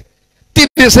pez.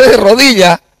 Tírese de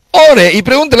rodillas, ore y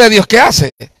pregúntele a Dios qué hace.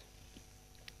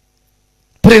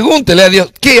 Pregúntele a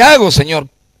Dios, ¿qué hago, Señor?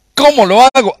 ¿Cómo lo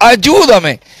hago?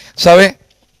 Ayúdame. ¿Sabe?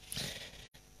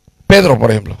 Pedro, por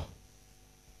ejemplo.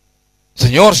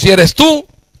 Señor, si eres tú,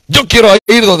 yo quiero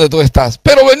ir donde tú estás.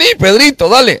 Pero vení, Pedrito,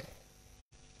 dale.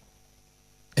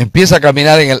 Empieza a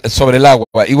caminar sobre el agua,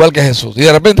 igual que Jesús. Y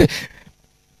de repente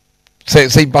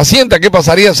se impacienta. ¿Qué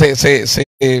pasaría? Se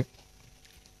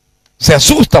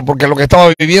asusta porque lo que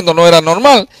estaba viviendo no era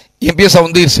normal y empieza a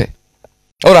hundirse.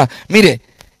 Ahora, mire,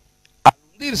 al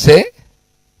hundirse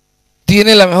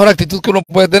tiene la mejor actitud que uno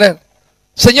puede tener.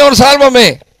 Señor,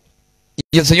 sálvame.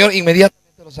 Y el Señor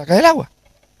inmediatamente lo saca del agua.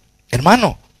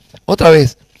 Hermano, otra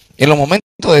vez, en los momentos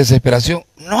de desesperación,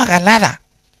 no haga nada.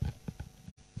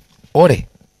 Ore.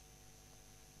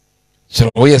 Se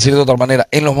lo voy a decir de otra manera.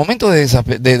 En los momentos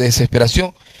de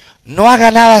desesperación, no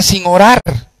haga nada sin orar.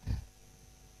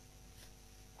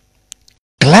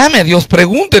 Clame a Dios,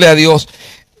 pregúntele a Dios.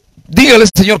 Dígale,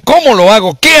 Señor, ¿cómo lo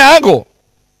hago? ¿Qué hago?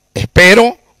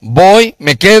 Espero, voy,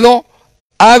 me quedo,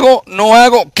 hago, no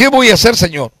hago. ¿Qué voy a hacer,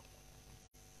 Señor?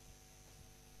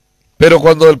 Pero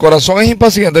cuando el corazón es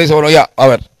impaciente, dice, bueno, ya, a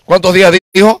ver, ¿cuántos días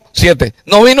dijo? 7.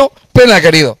 ¿No vino? Pena,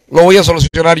 querido, lo voy a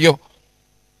solucionar yo.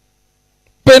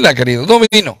 Pena, querido, no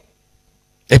vino.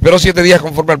 Esperó 7 días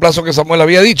conforme al plazo que Samuel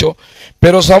había dicho,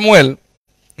 pero Samuel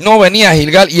no venía a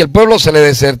Gilgal y el pueblo se le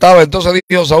desertaba. Entonces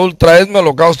dijo Saúl, traedme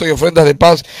holocausto y ofrendas de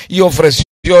paz, y ofreció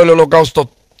el holocausto.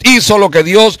 Hizo lo que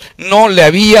Dios no le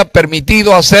había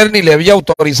permitido hacer ni le había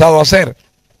autorizado a hacer.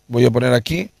 Voy a poner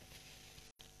aquí.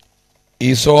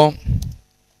 Hizo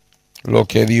lo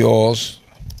que Dios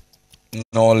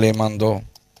no le mandó.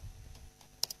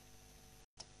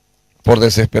 Por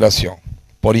desesperación,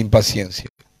 por impaciencia.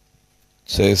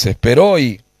 Se desesperó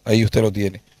y ahí usted lo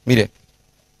tiene. Mire.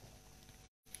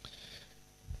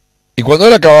 Y cuando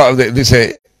él acaba,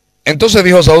 dice, entonces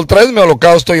dijo Saúl, traedme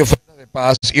holocausto y ofrendas de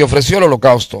paz, y ofreció el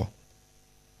holocausto.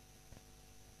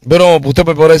 Pero usted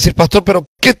me podrá decir, pastor, pero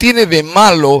 ¿qué tiene de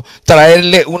malo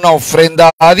traerle una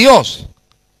ofrenda a Dios?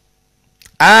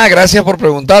 Ah, gracias por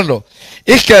preguntarlo.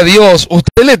 Es que a Dios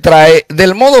usted le trae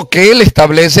del modo que Él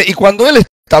establece, y cuando Él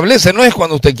establece no es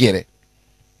cuando usted quiere.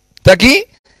 ¿Está aquí?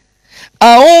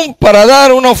 Aún para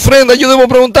dar una ofrenda yo debo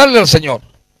preguntarle al Señor.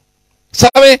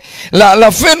 ¿Sabe?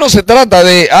 La fe no se trata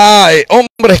de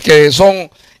hombres que son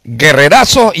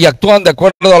guerrerazos y actúan de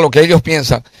acuerdo a lo que ellos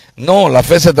piensan. No, la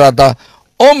fe se trata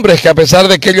hombres que a pesar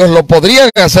de que ellos lo podrían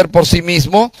hacer por sí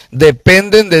mismos,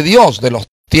 dependen de Dios, de los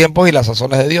tiempos y las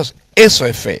sazones de Dios. Eso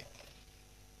es fe.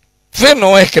 Fe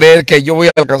no es creer que yo voy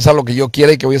a alcanzar lo que yo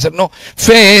quiera y que voy a hacer. No,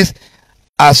 fe es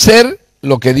hacer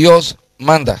lo que Dios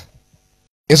manda.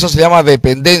 Eso se llama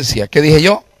dependencia. ¿Qué dije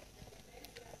yo?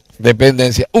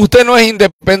 Dependencia. Usted no es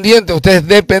independiente, usted es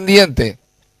dependiente.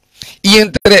 Y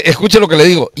escuche lo que le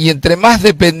digo, y entre más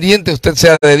dependiente usted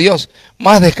sea de Dios,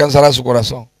 más descansará su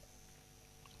corazón.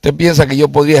 ¿Usted piensa que yo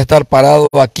podría estar parado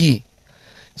aquí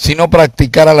si no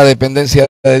practicara la dependencia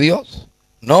de Dios?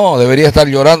 No, debería estar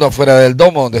llorando afuera del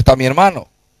domo donde está mi hermano.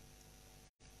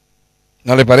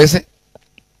 ¿No le parece?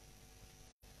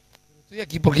 Estoy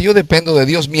aquí porque yo dependo de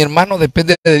Dios, mi hermano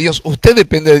depende de Dios, usted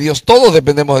depende de Dios, todos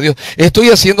dependemos de Dios. Estoy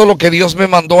haciendo lo que Dios me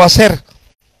mandó a hacer.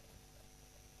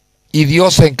 Y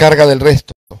Dios se encarga del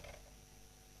resto.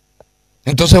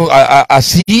 Entonces,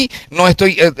 así no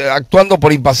estoy actuando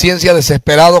por impaciencia,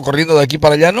 desesperado, corriendo de aquí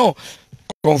para allá, no.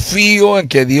 Confío en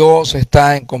que Dios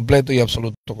está en completo y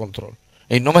absoluto control.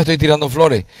 Y no me estoy tirando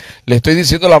flores, le estoy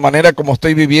diciendo la manera como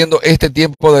estoy viviendo este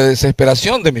tiempo de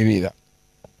desesperación de mi vida.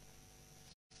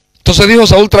 Entonces dijo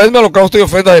Saúl, traedme holocausto y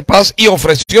ofrenda de paz, y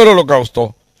ofreció el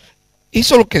holocausto.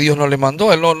 Hizo lo que Dios no le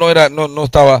mandó, él no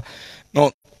estaba,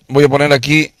 no, voy a poner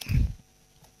aquí,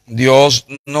 Dios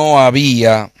no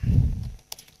había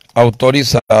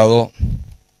autorizado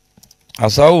a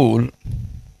Saúl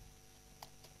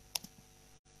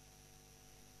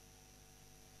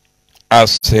a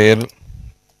hacer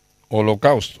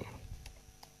holocausto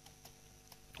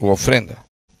u ofrenda.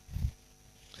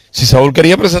 Si Saúl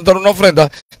quería presentar una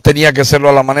ofrenda, tenía que hacerlo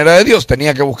a la manera de Dios,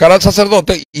 tenía que buscar al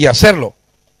sacerdote y hacerlo,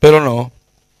 pero no.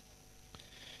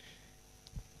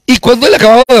 Y cuando él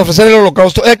acababa de ofrecer el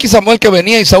holocausto, aquí Samuel que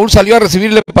venía y Saúl salió a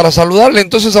recibirle para saludarle.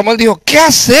 Entonces Samuel dijo, ¿qué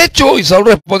has hecho? Y Saúl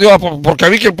respondió, porque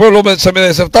vi que el pueblo se me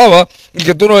desertaba y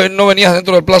que tú no venías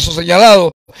dentro del plazo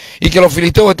señalado y que los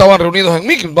filisteos estaban reunidos en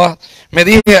Micmas. Me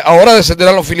dije, ahora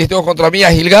descenderán los filisteos contra mí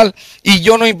a Gilgal, y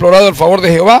yo no he implorado el favor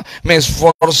de Jehová. Me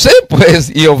esforcé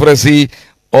pues y ofrecí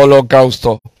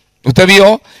holocausto. ¿Usted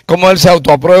vio cómo él se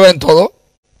autoaprueba en todo?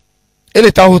 Él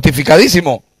está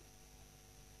justificadísimo.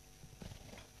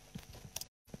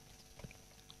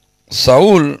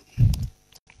 Saúl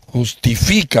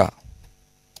justifica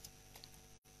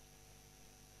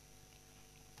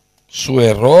su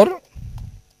error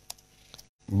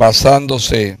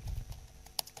basándose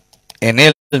en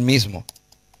él mismo.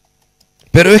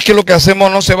 Pero es que lo que hacemos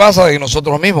no se basa en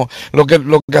nosotros mismos. Lo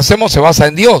que hacemos se basa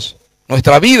en Dios.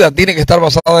 Nuestra vida tiene que estar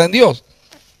basada en Dios.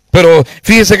 Pero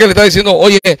fíjese que le está diciendo,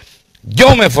 oye,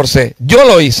 yo me esforcé, yo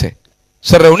lo hice.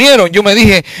 Se reunieron, yo me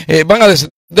dije, van a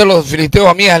descender los filisteos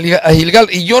a mí a Gilgal,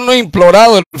 y yo no he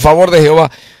implorado el favor de Jehová.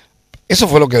 Eso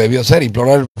fue lo que debió hacer,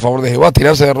 implorar el favor de Jehová,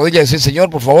 tirarse de rodillas y decir, Señor,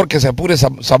 por favor, que se apure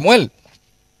Samuel.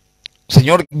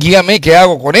 Señor, guíame, ¿qué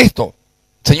hago con esto?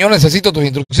 Señor, necesito tus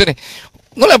instrucciones.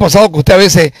 ¿No le ha pasado que usted a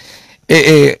veces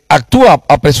actúa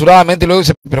apresuradamente y luego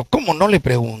dice, pero cómo no le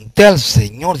pregunté al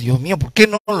Señor, Dios mío, ¿por qué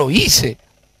no lo hice?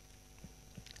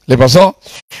 ¿Le pasó?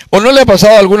 ¿O no le ha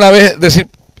pasado alguna vez decir,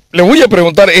 le voy a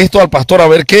preguntar esto al pastor a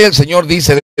ver qué el Señor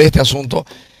dice de este asunto,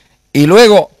 y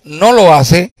luego no lo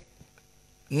hace,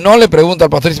 no le pregunta al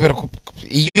pastor y dice, pero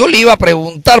y yo le iba a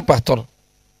preguntar, pastor?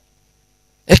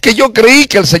 Es que yo creí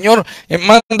que el Señor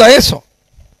manda eso.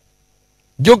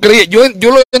 Yo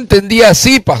lo entendía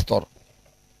así, pastor.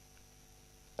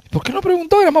 ¿Por qué no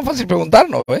preguntó? Era más fácil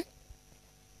preguntarnos, ¿eh?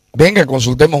 Venga,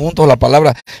 consultemos juntos la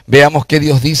palabra, veamos qué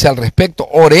Dios dice al respecto,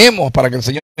 oremos para que el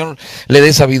Señor le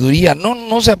dé sabiduría.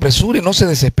 No se apresure, no se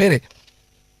desespere.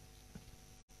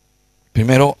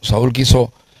 Primero, Saúl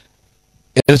quiso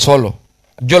él solo.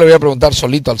 Yo le voy a preguntar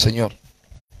solito al Señor.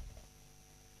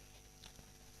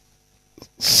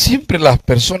 Siempre las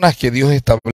personas que Dios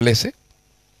establece,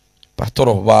 Pastor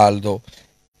Osvaldo,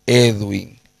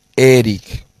 Edwin,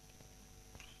 Eric,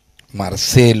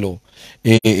 Marcelo,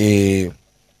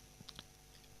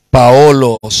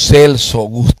 Paolo, Celso,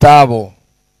 Gustavo,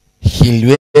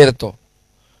 Gilberto,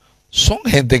 son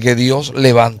gente que Dios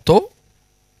levantó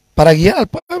para guiar al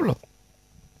pueblo.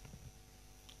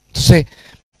 Entonces,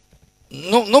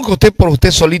 no que usted por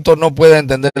usted solito no pueda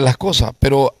entender las cosas,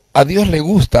 pero a Dios le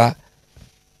gusta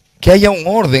que haya un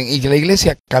orden y que la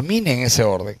iglesia camine en ese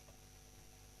orden.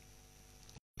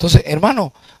 Entonces,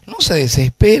 hermano, no se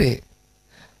desespere,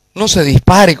 no se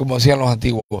dispare, como decían los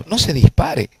antiguos, no se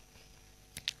dispare.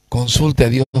 Consulte a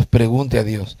Dios, pregunte a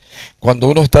Dios. Cuando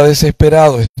uno está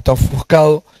desesperado, está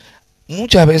ofuscado,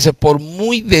 muchas veces por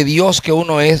muy de Dios que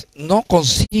uno es, no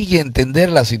consigue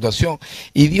entender la situación.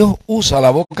 Y Dios usa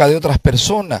la boca de otras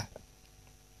personas.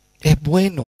 Es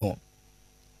bueno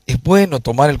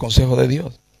tomar el consejo de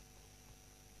Dios.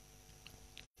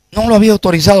 No lo había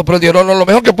autorizado, pero Dios, no, lo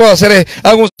mejor que puedo hacer es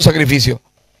hago un sacrificio.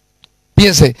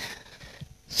 Piense,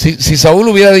 si Saúl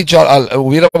hubiera dicho,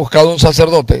 hubiera buscado un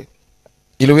sacerdote,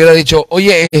 y le hubiera dicho,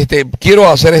 oye, quiero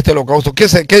hacer este holocausto,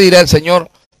 ¿qué dirá el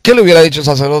Señor? ¿Qué le hubiera dicho el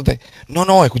sacerdote?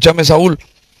 No, escúchame, Saúl,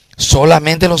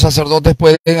 solamente los sacerdotes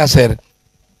pueden hacer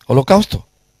holocausto,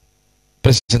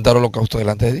 presentar holocausto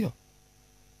delante de Dios.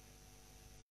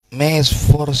 Me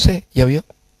esforcé, ¿ya vio?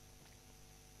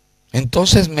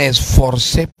 Entonces me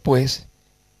esforcé pues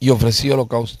y ofrecí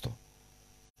holocausto.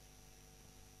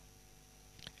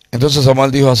 Entonces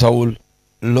Samuel dijo a Saúl,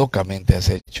 locamente has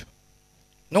hecho.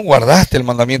 No guardaste el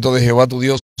mandamiento de Jehová tu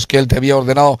Dios que él te había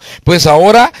ordenado, pues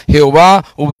ahora Jehová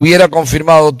hubiera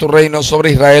confirmado tu reino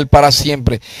sobre Israel para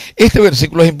siempre. Este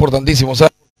versículo es importantísimo,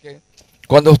 ¿sabe?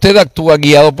 Cuando usted actúa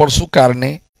guiado por su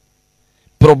carne,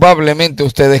 probablemente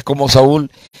usted es como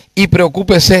Saúl y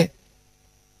preocúpese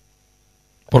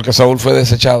porque Saúl fue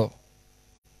desechado.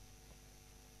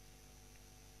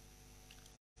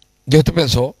 Dios te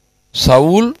pensó,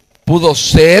 Saúl pudo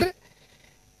ser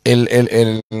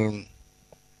el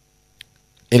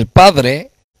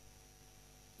padre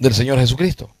del Señor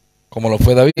Jesucristo, como lo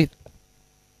fue David.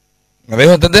 ¿Me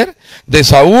dejo entender? De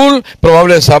Saúl,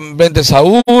 probablemente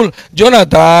Saúl,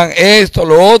 Jonatán, esto,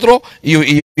 lo otro,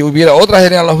 y hubiera otra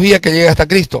genealogía que llega hasta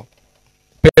Cristo.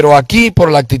 Pero aquí, por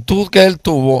la actitud que él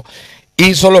tuvo,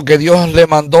 hizo lo que Dios le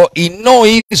mandó y no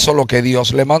hizo lo que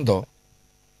Dios le mandó.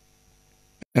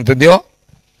 ¿Entendió?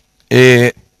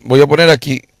 Voy a poner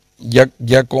aquí,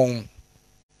 ya con...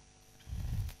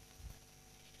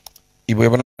 Y voy a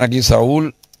poner aquí,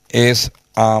 Saúl es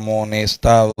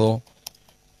amonestado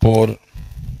por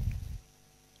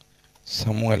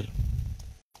Samuel.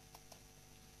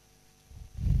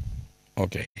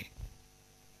 Ok.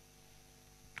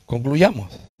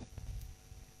 Concluyamos.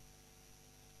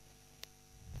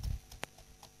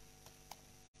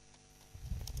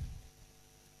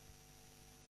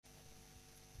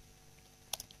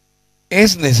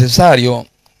 Es necesario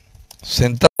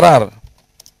centrar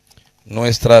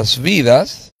nuestras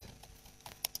vidas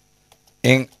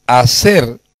en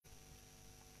hacer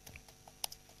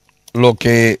lo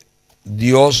que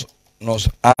Dios nos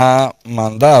ha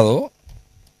mandado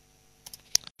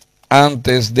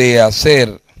antes de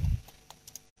hacer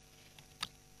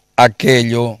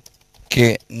aquello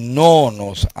que no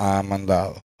nos ha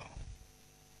mandado.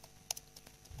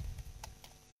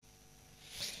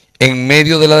 En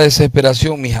medio de la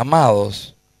desesperación, mis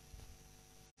amados,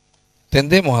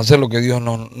 tendemos a hacer lo que Dios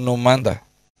nos manda.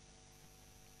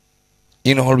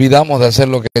 Y nos olvidamos de hacer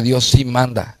lo que Dios sí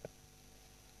manda.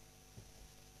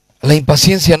 La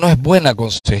impaciencia no es buena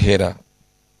consejera.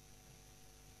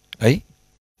 ¿Ahí?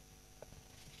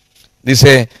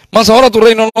 Dice, mas ahora tu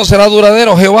reino no será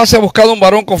duradero. Jehová se ha buscado un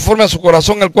varón conforme a su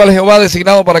corazón, el cual Jehová ha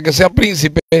designado para que sea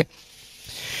príncipe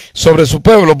sobre su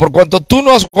pueblo, por cuanto tú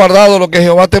no has guardado lo que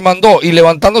Jehová te mandó. Y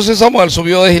levantándose Samuel,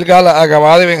 subió de Gilgal a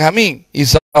Gabaa de Benjamín, y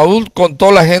Saúl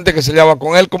contó la gente que se hallaba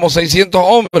con él como 600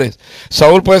 hombres.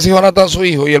 Saúl pues y Jonatán su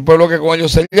hijo y el pueblo que con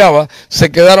ellos se hallaba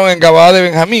se quedaron en Gabaa de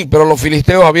Benjamín, pero los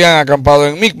filisteos habían acampado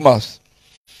en Micmas.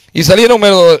 Y salieron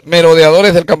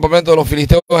merodeadores del campamento de los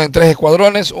filisteos en 3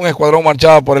 escuadrones. Un escuadrón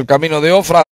marchaba por el camino de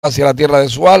Ofra hacia la tierra de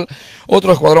Sual,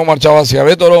 otro escuadrón marchaba hacia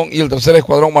Betorón y el tercer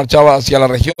escuadrón marchaba hacia la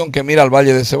región que mira al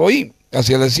valle de Seboín,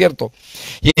 hacia el desierto.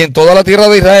 Y en toda la tierra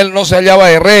de Israel no se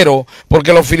hallaba herrero,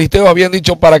 porque los filisteos habían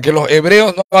dicho para que los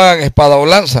hebreos no hagan espada o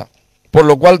lanza. Por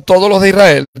lo cual todos los de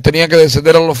Israel tenían que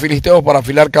descender a los filisteos para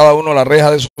afilar cada uno la reja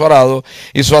de su arado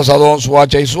y su asadón, su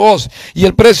hacha y su hoz. Y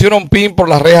el precio era un pin por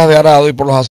las rejas de arado y por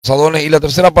los asadones, y la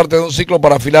tercera parte de un ciclo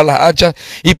para afilar las hachas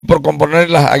y por componer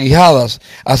las aguijadas.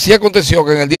 Así aconteció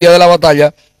que en el día de la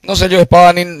batalla no se halló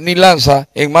espada ni lanza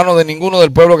en manos de ninguno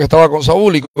del pueblo que estaba con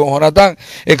Saúl y con Jonatán,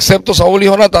 excepto Saúl y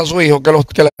Jonatán su hijo,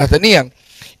 que las tenían.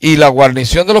 Y la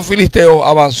guarnición de los filisteos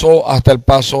avanzó hasta el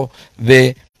paso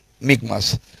de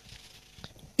Micmas.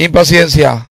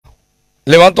 Impaciencia.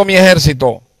 Levanto mi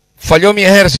ejército. Falló mi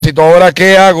ejército. ¿Ahora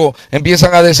qué hago?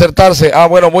 Empiezan a desertarse.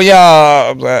 Bueno, voy a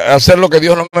hacer lo que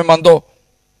Dios no me mandó.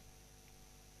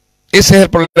 Ese es el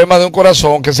problema de un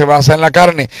corazón que se basa en la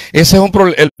carne. Ese es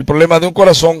el problema de un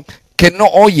corazón que no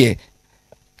oye.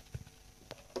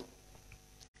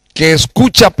 Que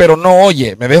escucha pero no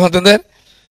oye. ¿Me dejo entender?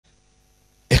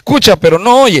 Escucha, pero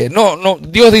no oye. No,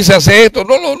 Dios dice hace esto.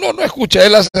 No escucha.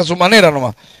 Él hace a su manera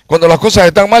nomás. Cuando las cosas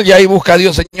están mal, ya ahí busca a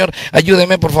Dios. Señor,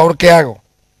 ayúdeme, por favor, ¿qué hago?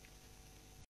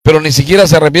 Pero ni siquiera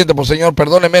se arrepiente. Por Señor,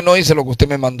 perdóneme, no hice lo que usted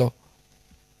me mandó.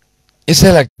 Esa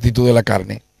es la actitud de la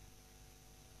carne.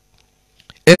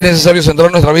 Es necesario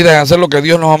centrar nuestra vida en hacer lo que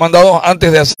Dios nos ha mandado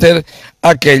antes de hacer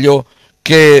aquello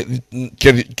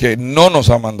que no nos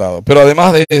ha mandado. Pero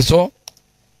además de eso,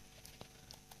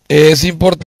 es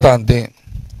importante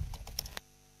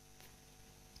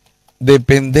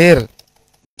depender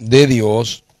de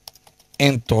Dios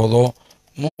en todo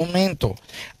momento.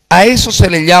 A eso se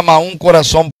le llama un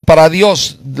corazón para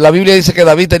Dios. La Biblia dice que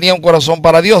David tenía un corazón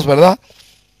para Dios, ¿verdad?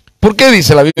 ¿Por qué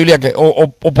dice la Biblia que, o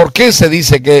por qué se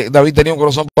dice que David tenía un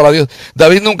corazón para Dios?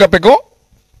 ¿David nunca pecó?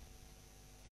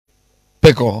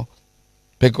 Pecó.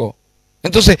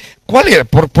 Entonces, ¿cuál era?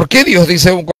 ¿Por qué Dios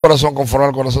dice un corazón conforme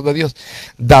al corazón de Dios?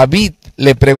 David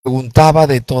le preguntaba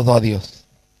de todo a Dios.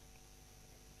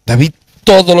 David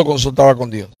todo lo consultaba con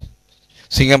Dios.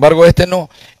 Sin embargo, no.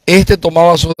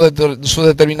 Tomaba sus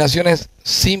determinaciones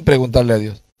sin preguntarle a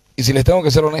Dios. Y si les tengo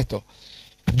que ser honesto,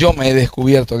 yo me he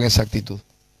descubierto en esa actitud.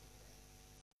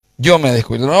 Yo me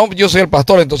descuido. No, yo soy el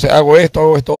pastor, entonces hago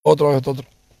esto, otro.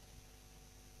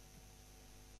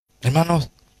 Hermanos,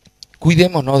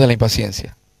 cuidémonos de la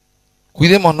impaciencia.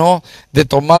 Cuidémonos de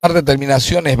tomar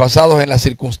determinaciones basadas en las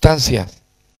circunstancias.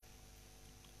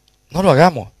 No lo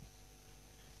hagamos.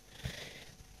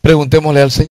 Preguntémosle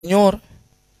al Señor.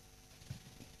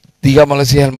 Digámosle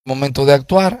si es el momento de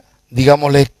actuar.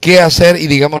 Digámosle qué hacer y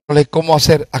digámosle cómo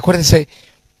hacer. Acuérdense,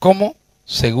 cómo,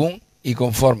 según y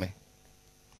conforme.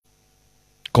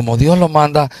 Como Dios lo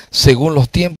manda, según los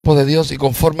tiempos de Dios y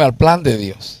conforme al plan de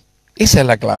Dios. Esa es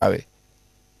la clave.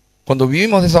 Cuando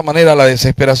vivimos de esa manera, la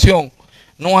desesperación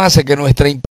no hace que nuestra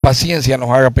impaciencia nos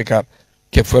haga pecar,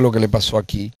 que fue lo que le pasó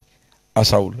aquí a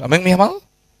Saúl. Amén, mis amados.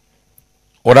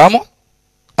 Oramos.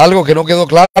 ¿Algo que no quedó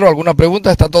claro? ¿Alguna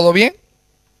pregunta? ¿Está todo bien?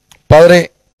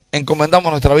 Padre, encomendamos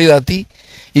nuestra vida a ti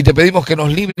y te pedimos que nos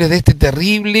libres de este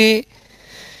terrible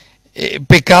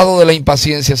pecado de la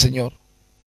impaciencia, Señor.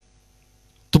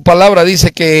 Tu palabra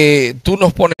dice que tú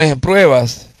nos pones en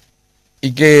pruebas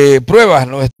y que pruebas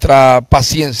nuestra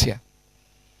paciencia.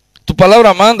 Tu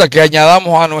palabra manda que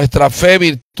añadamos a nuestra fe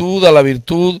virtud, a la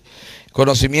virtud,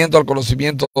 conocimiento al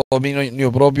conocimiento,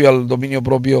 dominio propio al dominio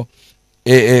propio,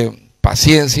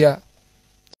 paciencia.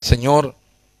 Señor,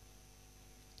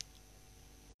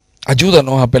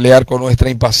 ayúdanos a pelear con nuestra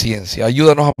impaciencia,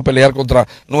 ayúdanos a pelear contra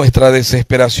nuestra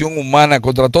desesperación humana,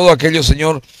 contra todo aquello,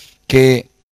 Señor, que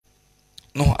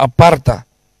nos aparta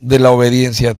de la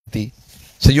obediencia a ti.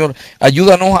 Señor,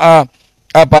 ayúdanos a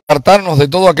apartarnos de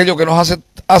todo aquello que nos hace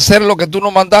hacer lo que tú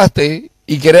nos mandaste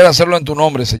y querer hacerlo en tu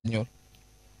nombre, Señor.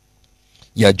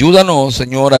 Y ayúdanos,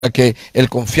 Señor, a que el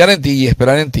confiar en ti y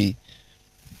esperar en ti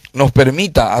nos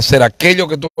permita hacer aquello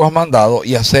que tú has mandado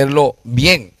y hacerlo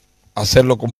bien,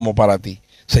 hacerlo como para ti.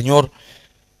 Señor,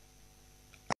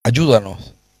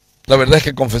 ayúdanos. La verdad es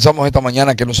que confesamos esta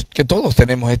mañana que todos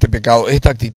tenemos este pecado,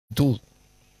 esta actitud.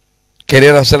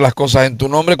 Querer hacer las cosas en tu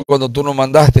nombre cuando tú nos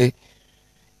mandaste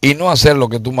y no hacer lo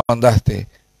que tú mandaste.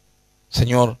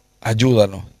 Señor,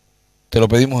 ayúdanos. Te lo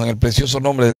pedimos en el precioso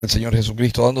nombre del Señor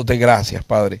Jesucristo, dándote gracias,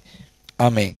 Padre.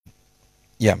 Amén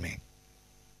y amén.